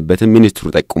እንዳለበትም ሚኒስትሩ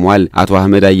ጠቁመዋል። አቶ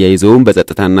አህመድ አያይዘውም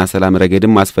በጸጥታና ሰላም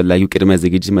ረገድም አስፈላጊው ቅድመ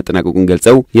ዝግጅት መጠናቀቁን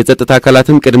ገልጸው የጸጥታ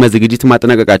አካላትም ቅድመ ዝግጅት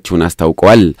ማጠናቀቃቸውን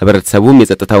አስታውቀዋል። ህብረተሰቡም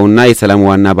የጸጥታውና የሰላም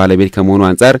ዋና ባለቤት ከመሆኑ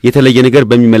አንፃር የተለየ ነገር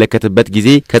በሚመለከትበት ጊዜ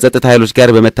ከጸጥታ ኃይሎች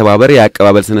ጋር በመተባበር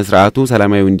የአቀባበል ስነ ስርዓቱ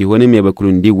ሰላማዊ እንዲሆንም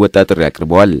የበኩሉን እንዲወጣ ጥሪ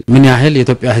አቅርበዋል። ምን ያህል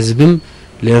የኢትዮጵያ ህዝብም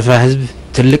ለኤርትራ ህዝብ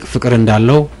ትልቅ ፍቅር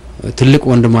እንዳለው ትልቅ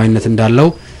ወንድማዊነት እንዳለው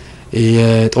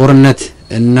የጦርነት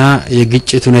እና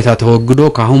የግጭት ሁኔታ ተወግዶ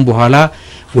ካሁን በኋላ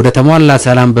ወደ ተሟላ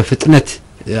ሰላም በፍጥነት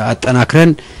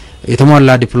አጠናክረን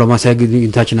የተሟላ ዲፕሎማሲያዊ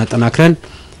ግንኙነታችንን አጠናክረን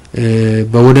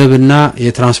በወደብና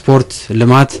የትራንስፖርት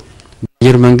ልማት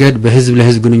በአየር መንገድ በህዝብ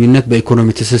ለህዝብ ግንኙነት በኢኮኖሚ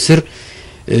ትስስር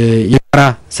የጋራ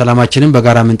ሰላማችንን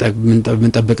በጋራ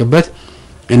ምንጠብቅበት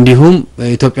እንዲሁም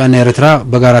ኢትዮጵያና ኤርትራ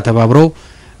በጋራ ተባብረው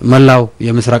መላው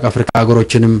የምስራቅ አፍሪካ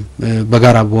ሀገሮችንም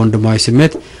በጋራ በወንድማዊ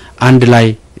ስሜት አንድ ላይ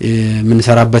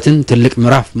ምንሰራበትን ትልቅ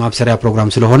ምዕራፍ ማብሰሪያ ፕሮግራም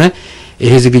ስለሆነ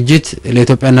ይሄ ዝግጅት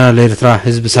ለኢትዮጵያና ለኤርትራ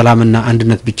ህዝብ ሰላምና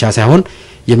አንድነት ብቻ ሳይሆን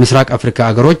የምስራቅ አፍሪካ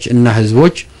ሀገሮች እና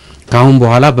ህዝቦች ካሁን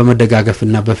በኋላ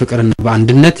በመደጋገፍና በፍቅርና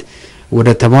በአንድነት ወደ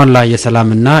ተሟላ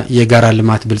የሰላምና የጋራ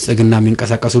ልማት ብልጽግና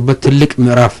የሚንቀሳቀሱበት ትልቅ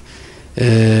ምዕራፍ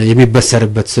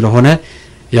የሚበሰርበት ስለሆነ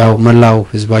ያው መላው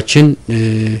ህዝባችን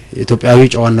ኢትዮጵያዊ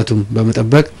ጨዋነቱን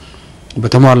በመጠበቅ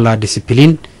በተሟላ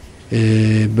ዲሲፕሊን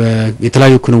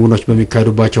የተለያዩ ክንውኖች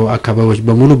በሚካሄዱባቸው አካባቢዎች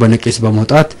በሙሉ በነቂስ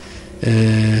በመውጣት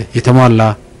የተሟላ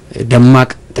ደማቅ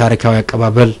ታሪካዊ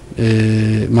አቀባበል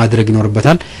ማድረግ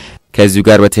ይኖርበታል። ከዚሁ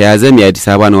ጋር በተያያዘም የአዲስ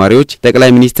አበባ ነዋሪዎች ጠቅላይ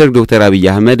ሚኒስትር ዶክተር አብይ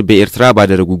አህመድ በኤርትራ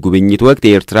ባደረጉ ጉብኝት ወቅት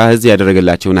የኤርትራ ህዝብ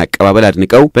ያደረገላቸውን አቀባበል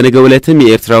አድንቀው በነገው ዕለትም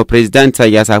የኤርትራው ፕሬዝዳንት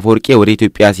ኢሳያስ አፈወርቂ ወደ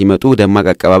ኢትዮጵያ ሲመጡ ደማቅ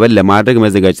አቀባበል ለማድረግ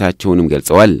መዘጋጀታቸውንም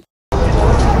ገልጸዋል።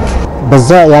 በዛ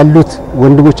ያሉት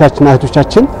ወንድሞቻችንና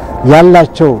እህቶቻችን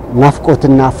ያላቸው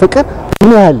ናፍቆትና ፍቅር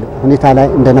ምን ያህል ሁኔታ ላይ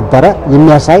እንደነበረ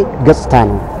የሚያሳይ ገጽታ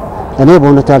ነው። እኔ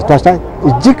በእውነቱ ያልቷታ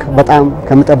እጅግ በጣም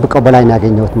ከምጠብቀው በላይ ነው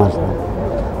ያገኘሁት ማለት ነው።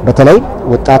 በተለይ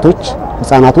ወጣቶች፣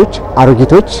 ህፃናቶች፣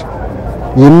 አሮጊቶች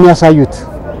የሚያሳዩት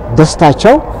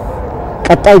ደስታቸው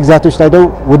ቀጣይ ግዛቶች ላይ ደግሞ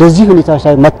ወደዚህ ሁኔታዎች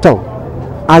ላይ መጥተው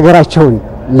አገራቸውን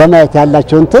ለማየት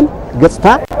ያላቸው እንትን ገጽታ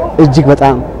እጅግ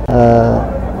በጣም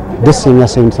ደስ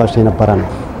የሚያሰኝ ምሳሌ የነበረ ነው።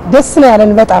 ደስ ነው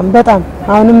ያለን በጣም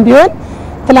አሁንም ቢሆን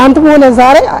ትላንትም ሆነ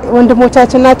ዛሬ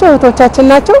ወንድሞቻችን ናቸው እህቶቻችን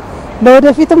ናቸው።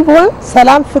 ለወደፊትም ቢሆን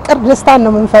ሰላም፣ ፍቅር፣ ደስታን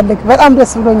ነው የምንፈልግ። በጣም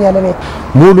ደስ ብሎኛል። እኔ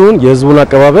ሙሉን የህዝቡን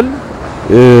አቀባበል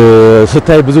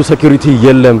ስታይ ብዙ ሴኩሪቲ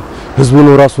የለም። ህዝቡ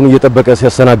ነው ራሱን እየጠበቀ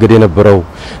ሲያስተናግድ የነበረው።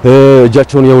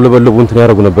 እጃቸውን ያውለበለቡ እንትን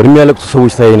ያደርጉ ነበር። የሚያለቅሱ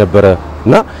ሰዎች ታይ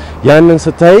ነበርና ያንን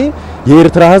ስታይ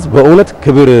የኤርትራ ህዝብ በእውነት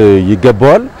ክብር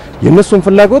ይገባዋል። የነሱን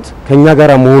ፍላጎት ከኛ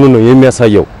ጋር መሆኑን ነው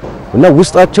የሚያሳየው እና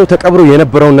ውስጣቸው ተቀብሮ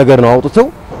የነበረውን ነገር ነው አውጥተው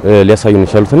ሊያሳዩን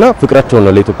ይችላሉና ፍቅራቸውን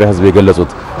ነው ለኢትዮጵያ ህዝብ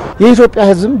የገለጹት። የኢትዮጵያ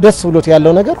ህዝብ ደስ ብሎት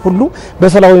ያለው ነገር ሁሉ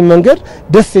በሰላማዊ መንገድ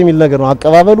ደስ የሚል ነገር ነው።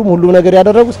 አቀባበሉም ሁሉ ነገር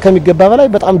ያደረጉት ከሚገባ በላይ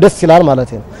በጣም ደስ ይላል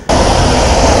ማለት ነው።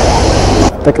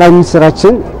 ጠቅላይ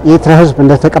ሚኒስትራችን የኤርትራ ህዝብ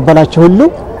እንደተቀበላቸው ሁሉ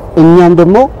እኛም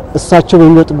ደግሞ እሳቸው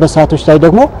በሚወጡበት ሰዓቶች ላይ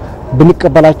ደግሞ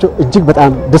ብንቀበላቸው እጅግ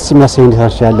በጣም ደስ የሚያሰኝ ሁኔታ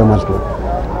ያለው ማለት ነው።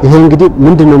 ይሄ እንግዲህ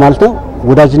ምንድነው ማለት ነው?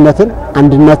 ወዳጅነትን፣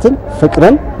 አንድነትን፣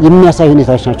 ፍቅርን የሚያሳይ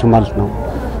ሁኔታዎች ናቸው ማለት ነው።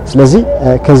 ስለዚህ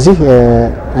ከዚህ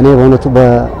እኔ በእውነቱ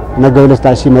በነገው ዕለት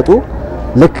ላይ ሲመጡ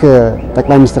ልክ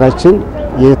ጠቅላይ ሚኒስትራችን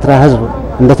የኤርትራ ህዝብ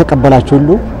እንደተቀበላቸው ሁሉ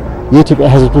የኢትዮጵያ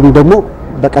ህዝብም ደግሞ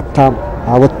በቀጥታ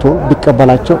አወጥቶ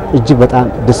ቢቀበላቸው እጅግ በጣም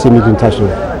ደስ የሚል ሁኔታዎች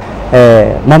ነው።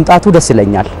 መምጣቱ ደስ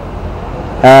ይለኛል።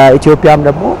 ኢትዮጵያም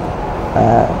ደግሞ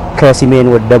ከሰሜን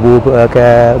ወደ ደቡብ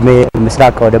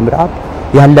ከምስራቅ ወደ ምዕራብ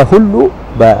ያለ ሁሉ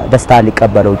በደስታ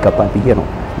ሊቀበለው ይገባል ብዬ ነው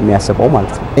የሚያስበው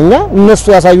ማለት ነው። እኛ እነሱ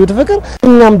ያሳዩት ፍቅር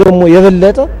እኛም ደግሞ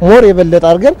የበለጠ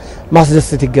አድርገን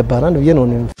ማስደሰት ይገባናል ብዬ ነው።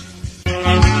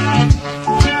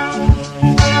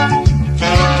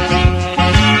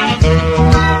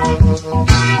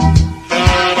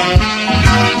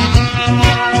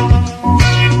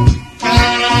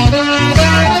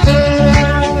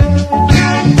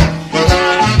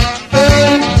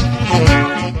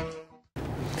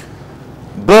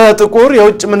 በጥቁር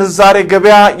የውጭ ምንዛሬ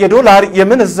ገበያ የዶላር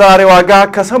የምንዛሬ ዋጋ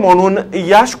ከሰሞኑን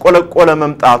እያሽቆለቆለ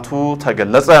መምጣቱ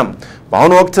ተገለጸ።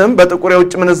 በአሁኑ ወቅትም በጥቁር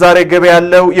የውጭ ምንዛሬ ገበያ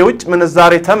ያለው የውጭ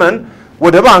ምንዛሬ ተመን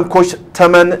ወደ ባንኮች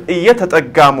ተመን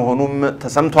እየተጠጋ መሆኑም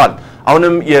ተሰምቷል።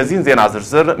 አሁንም የዚህን ዜና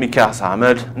ዝርዝር ሚካኤል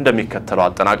አህመድ እንደሚከተለው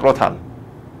አጠናቅሮታል።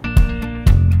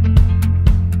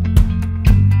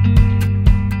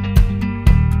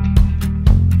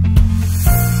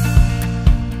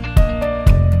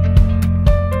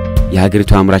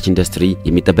 የሀገሪቱ አምራች ኢንዱስትሪ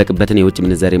የሚጠበቅበትን የውጭ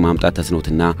ምንዛሬ ማምጣት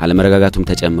ተስኖትና አለመረጋጋቱም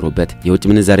ተጨምሮበት የውጭ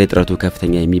ምንዛሬ እጥረቱ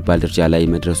ከፍተኛ የሚባል ደረጃ ላይ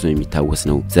መድረሱ የሚታወስ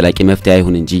ነው። ዘላቂ መፍትሄ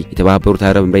አይሁን እንጂ የተባበሩት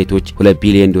አረብ ኤሚሬቶች 2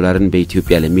 ቢሊዮን ዶላርን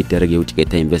በኢትዮጵያ ለሚደረግ የውጭ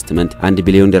ቀጥታ ኢንቨስትመንት 1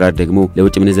 ቢሊዮን ዶላር ደግሞ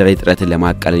ለውጭ ምንዛሬ እጥረትን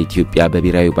ለማቃለል ኢትዮጵያ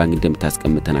በብሔራዊ ባንክ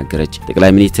እንደምታስቀምጥ ተናገረች።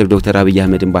 ጠቅላይ ሚኒስትር ዶክተር አብይ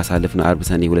አህመድን ባሳለፍነው አርብ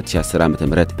ሰኔ 2010 ዓ.ም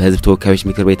በህዝብ ተወካዮች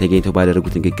ምክር ቤት ተገኝተው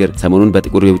ባደረጉት ንግግር ሰሞኑን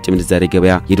በጥቁር የውጭ ምንዛሬ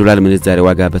ገበያ የዶላር ምንዛሬ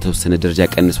ዋጋ በተወሰነ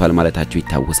ደረጃ ቀንሷል ማለታቸው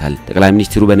ይታወሳል። ጠቅላይ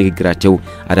ሚኒስትሩ በንግግራቸው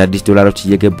አዳዲስ ዶላሮች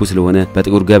እየገቡ ስለሆነ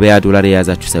በጥቁር ገበያ ዶላር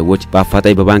የያዛችሁ ሰዎች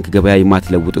በአፋጣኝ በባንክ ገበያ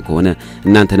የማትለውጡ ከሆነ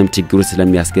እናንተንም ችግሩ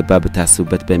ስለሚያስገባ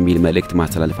ብታስቡበት በሚል መልእክት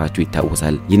ማስተላለፋቸው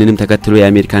ይታወሳል። ይህንንም ተከትሎ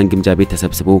የአሜሪካን ግምጃ ቤት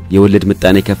ተሰብስቦ የወለድ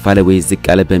ምጣኔ ከፍ አለ ወይ ዝቅ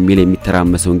አለ በሚል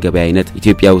የሚተራመሰውን ገበያ አይነት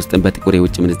ኢትዮጵያ ውስጥም በጥቁር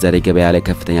የውጭ ምንዛሬ ገበያ ላይ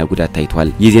ከፍተኛ ጉዳት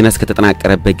ታይቷል። ይህ ዜና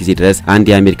እስከተጠናቀረበት ጊዜ ድረስ አንድ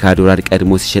የአሜሪካ ዶላር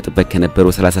ቀድሞ ሲሸጥበት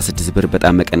ከነበረው 36 ብር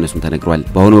በጣም መቀነሱን ተነግሯል።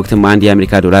 በአሁኑ ወቅትም አንድ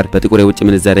የአሜሪካ ዶላር በጥቁር የውጭ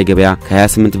ምንዛሬ ገበያ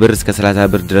ከ28 ብር ብር እስከ 30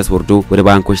 ብር ድረስ ወርዶ ወደ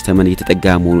ባንኮች ተመን እየተጠጋ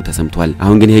መሆኑ ተሰምቷል።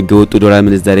 አሁን ግን ህገ ወጡ ዶላር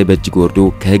ምንዛሬ በእጅግ ወርዶ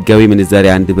ከህጋዊ ምንዛሬ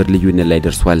 1 ብር ልዩነት ላይ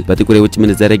ደርሷል። በጥቁር የውጭ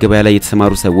ምንዛሬ ገበያ ላይ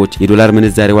የተሰማሩ ሰዎች የዶላር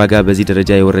ምንዛሬ ዋጋ በዚህ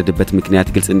ደረጃ የወረደበት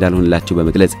ምክንያት ግልጽ እንዳልሆነላቸው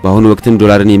በመግለጽ በአሁኑ ወቅትም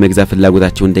ዶላርን የመግዛት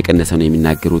ፍላጎታቸው እንደቀነሰ ነው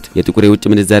የሚናገሩት። የጥቁር የውጭ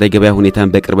ምንዛሬ ገበያ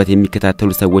ሁኔታን በቅርበት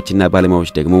የሚከታተሉ ሰዎችና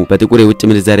ባለሙያዎች ደግሞ በጥቁር የውጭ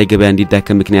ምንዛሬ ገበያ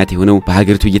እንዲዳከም ምክንያት የሆነው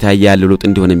በሀገሪቱ እየታየ ያለው ለውጥ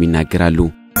እንደሆነ ይናገራሉ።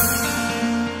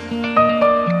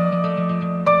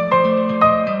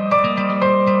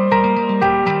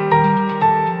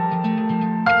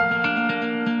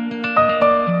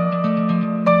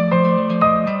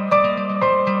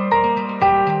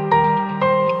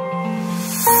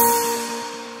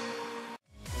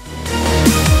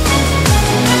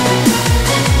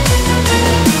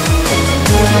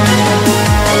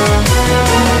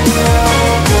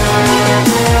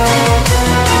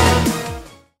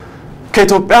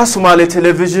 ከኢትዮጵያ ሶማሌ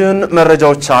ቴሌቪዥን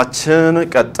መረጃዎቻችን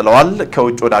ቀጥለዋል።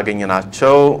 ከውጭ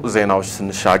ወዳገኘናቸው ዜናዎች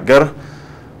ስንሻገር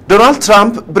ዶናልድ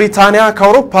ትራምፕ ብሪታንያ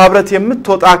ከአውሮፓ ህብረት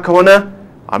የምትወጣ ከሆነ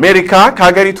አሜሪካ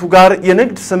ከሀገሪቱ ጋር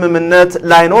የንግድ ስምምነት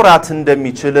ላይኖራት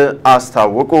እንደሚችል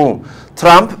አስታወቁ።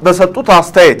 ትራምፕ በሰጡት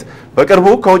አስተያየት በቅርቡ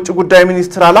ከውጭ ጉዳይ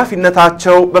ሚኒስትር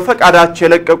ኃላፊነታቸው በፈቃዳቸው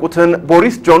የለቀቁትን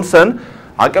ቦሪስ ጆንሰን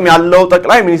አቅም ያለው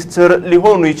ጠቅላይ ሚኒስትር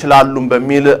ሊሆኑ ይችላሉ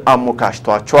በሚል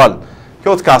አሞካሽቷቸዋል።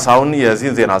 ህይወት ካሳውን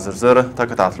የዚህን ዜና ዝርዝር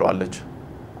ተከታትለዋለች።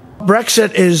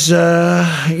 Brexit is,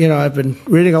 I've been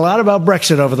reading a lot about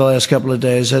Brexit over the last couple of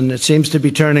days, and it seems to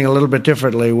be turning a little bit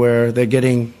differently, where they're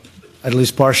getting at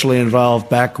least partially involved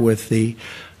back with the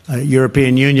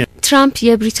European Union. ትራምፕ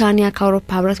የብሪታንያ ከአውሮፓ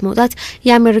ህብረት መውጣት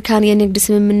የአሜሪካን የንግድ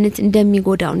ስምምነት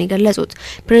እንደሚጎዳው ነው የገለጹት።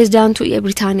 ፕሬዝዳንቱ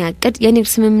የብሪታንያ እቅድ የንግድ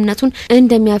ስምምነቱን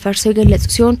እንደሚያፈርሰው የገለጹ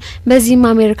ሲሆን በዚህም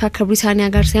አሜሪካ ከብሪታንያ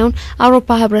ጋር ሳይሆን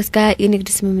አውሮፓ ህብረት ጋር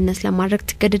የንግድ ስምምነት ለማድረግ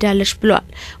ትገደዳለች ብለዋል።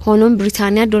 ሆኖም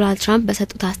ብሪታንያ ዶናልድ ትራምፕ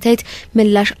በሰጡት አስተያየት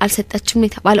ምላሽ አልሰጠችም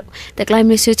የተባለው ጠቅላይ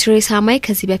ሚኒስትር ቴሬሳ ሜይ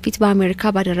ከዚህ በፊት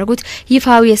በአሜሪካ ባደረጉት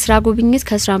ይፋዊ የስራ ጉብኝት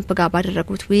ከትራምፕ ጋር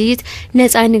ባደረጉት ውይይት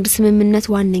ነፃ የንግድ ስምምነት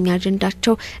ዋነኛ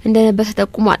አጀንዳቸው እንደነበር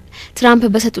ተጠቁሟል። ትራምፕ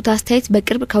በሰጡት አስተያየት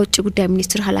በቅርብ ከውጭ ጉዳይ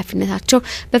ሚኒስትር ኃላፊነታቸው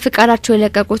በፍቃዳቸው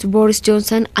የለቀቁት ቦሪስ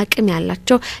ጆንሰን አቅም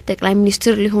ያላቸው ጠቅላይ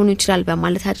ሚኒስትር ሊሆኑ ይችላል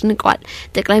በማለት አድንቀዋል።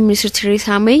 ጠቅላይ ሚኒስትር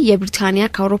ቴሬሳ ሜይ የብሪታንያ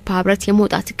ከአውሮፓ ህብረት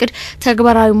የመውጣት እቅድ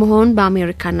ተግባራዊ መሆን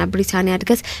በአሜሪካና ብሪታንያ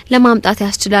እድገት ለማምጣት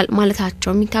ያስችላል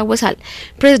ማለታቸውም ይታወሳል።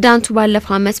 ፕሬዝዳንቱ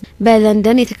ባለፈው ዓመት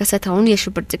በለንደን የተከሰተውን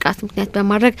የሽብር ጥቃት ምክንያት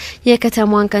በማድረግ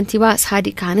የከተማዋን ከንቲባ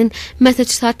ሳዲቅ ካንን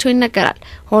መተቸታቸው ይነገራል።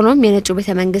 ሆኖም የነጩ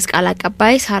ቤተ መንግስት ቃል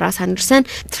አቀባይ ሳራ ሳንደርሰን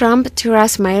ትራምፕ ቴሬሳ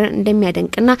ሜይን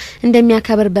እንደሚያደንቅና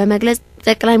እንደሚያከብር በመግለጽ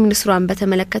ጠቅላይ ሚኒስትሯን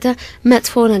በተመለከተ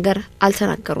መጥፎ ነገር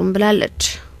አልተናገሩም ብላለች።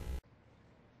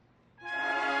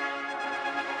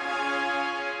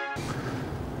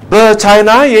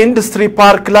 በቻይና የኢንዱስትሪ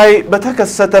ፓርክ ላይ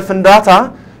በተከሰተ ፍንዳታ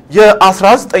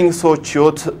የ19 ሰዎች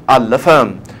ህይወት አለፈ።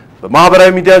 በማህበራዊ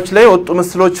ሚዲያዎች ላይ ወጡ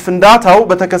ምስሎች ፍንዳታው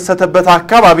በተከሰተበት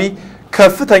አካባቢ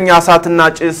ከፍተኛ እሳትና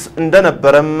ጭስ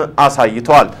እንደነበረም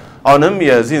አሳይተዋል። አሁንም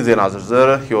የዚህን ዜና ዝርዝር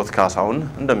ህይወት ካሳውን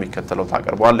እንደሚከተለው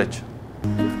ታቀርባለች።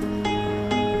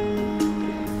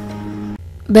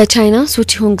 በቻይና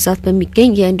ሱቺሆን ግዛት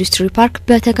በሚገኝ የኢንዱስትሪ ፓርክ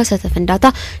በተከሰተ ፍንዳታ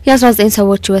የ19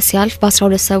 ሰዎች ህይወት ሲያልፍ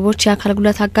በ12 ሰዎች የአካል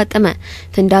ጉዳት አጋጠመ።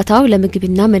 ፍንዳታው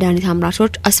ለምግብና መድኃኒት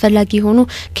አምራቾች አስፈላጊ የሆኑ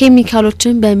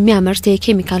ኬሚካሎችን በሚያመርት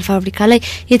የኬሚካል ፋብሪካ ላይ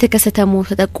የተከሰተ መሆኑ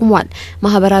ተጠቁሟል።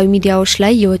 ማህበራዊ ሚዲያዎች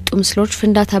ላይ የወጡ ምስሎች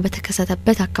ፍንዳታ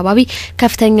በተከሰተበት አካባቢ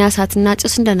ከፍተኛ እሳትና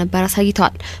ጭስ እንደነበር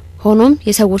አሳይተዋል። ሆኖም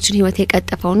የሰዎችን ህይወት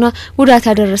የቀጠፈውና ጉዳት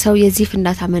ያደረሰው የዚህ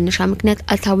ፍንዳታ መነሻ ምክንያት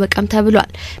አልታወቀም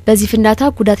ተብሏል። በዚህ ፍንዳታ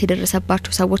ጉዳት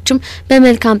የደረሰባቸው ሰዎችም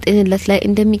በመልካም ጤንነት ላይ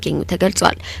እንደሚገኙ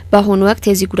ተገልጿል። በአሁኑ ወቅት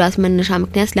የዚህ ጉዳት መነሻ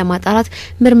ምክንያት ለማጣራት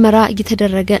ምርመራ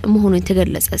እየተደረገ መሆኑን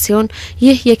የተገለጸ ሲሆን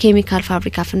ይህ የኬሚካል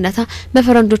ፋብሪካ ፍንዳታ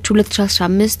በፈረንጆቹ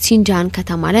 2015 ሲንጃን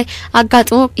ከተማ ላይ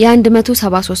አጋጥሞ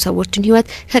የ173 ሰዎችን ህይወት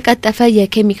ከቀጠፈ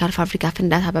የኬሚካል ፋብሪካ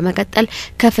ፍንዳታ በመቀጠል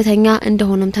ከፍተኛ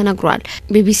እንደሆነም ተነግሯል።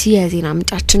 ቢቢሲ የዜና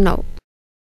ምንጫችን ነው።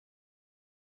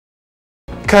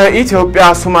 ከኢትዮጵያ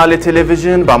ሶማሌ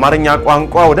ቴሌቪዥን በአማርኛ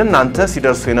ቋንቋ ወደናንተ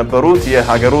ሲደርሱ የነበሩት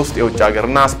የሀገር ውስጥ የውጭ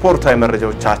ሀገርና ስፖርታዊ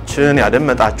መረጃዎቻችን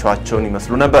ያደመጣችኋቸውን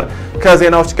ይመስሉ ነበር።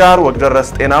 ከዜናዎች ጋር ወግደረስ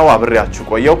ጤናው አብሬያችሁ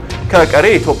ቆየው። ከቀሪ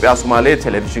የኢትዮጵያ ሶማሌ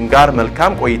ቴሌቪዥን ጋር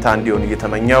መልካም ቆይታ እንዲሆን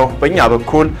እየተመኘው በእኛ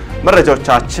በኩል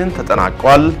መረጃዎቻችን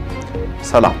ተጠናቋል።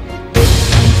 ሰላም።